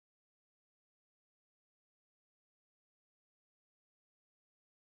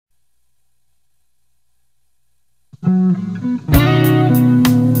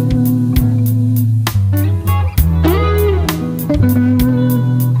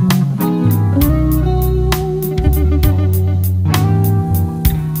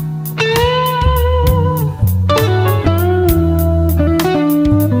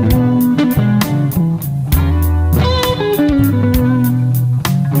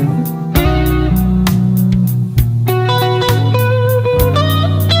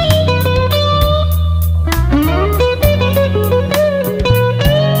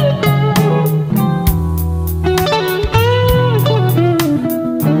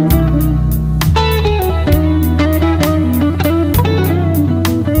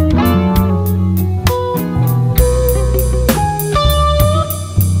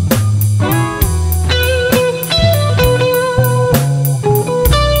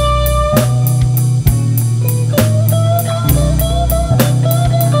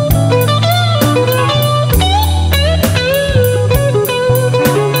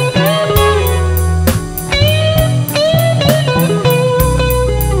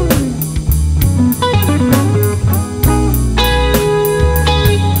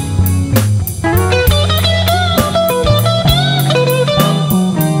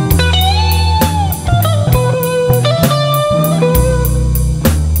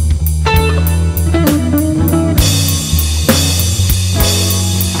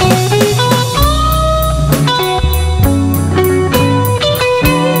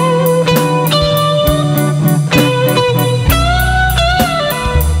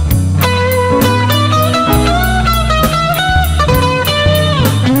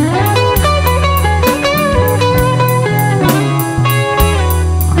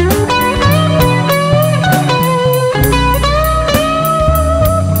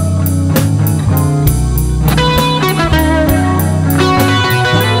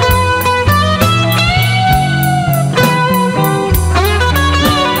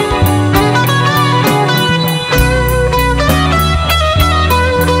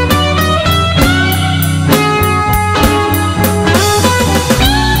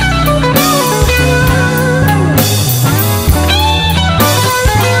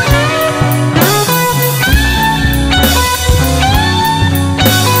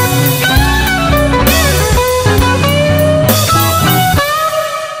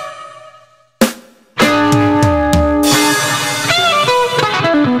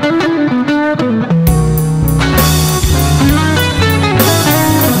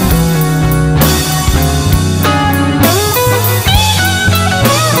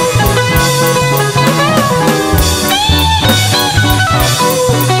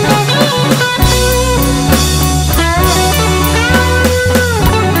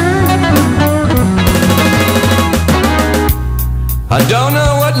I don't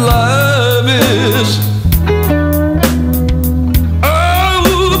know what love is.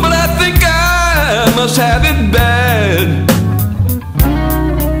 Oh, but I think I must have it bad.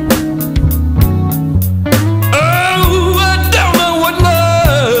 Oh, I don't know what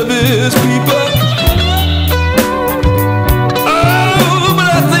love is, people. Oh, but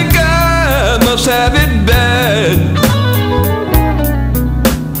I think I must have it bad.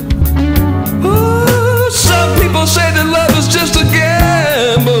 Oh, some people say that love is just a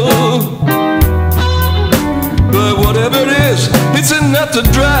gamble, but whatever it is, it's enough to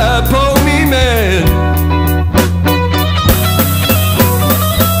drive poor me mad.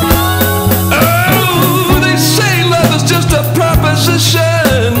 Oh, they say love is just a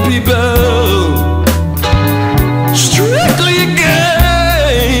proposition, people. Strictly a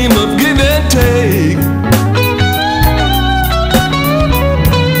game of give and take.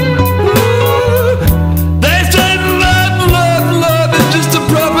 They say love is just a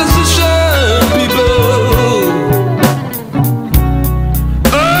proposition, people.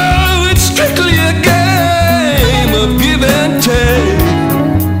 Oh, it's strictly a game of give and take.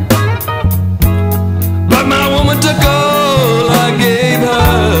 But my woman took all I gave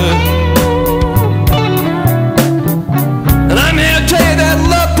her, and I'm here to tell you that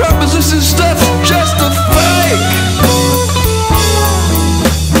love proposition stuff's just a fake.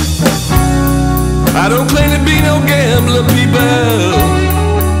 I don't claim to be no gambler, people.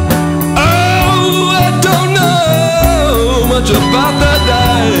 Oh, I don't know much about the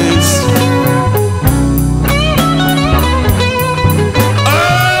dice.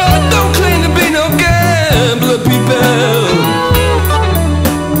 Oh, I don't claim to be no gambler, people.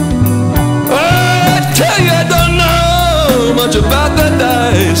 Oh, I tell you I don't know much about the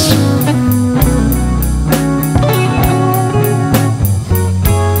dice.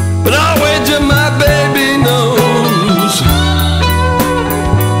 But I'll wager my baby knows.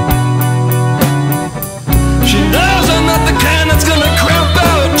 She knows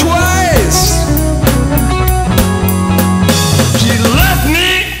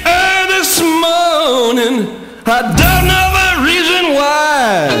I don't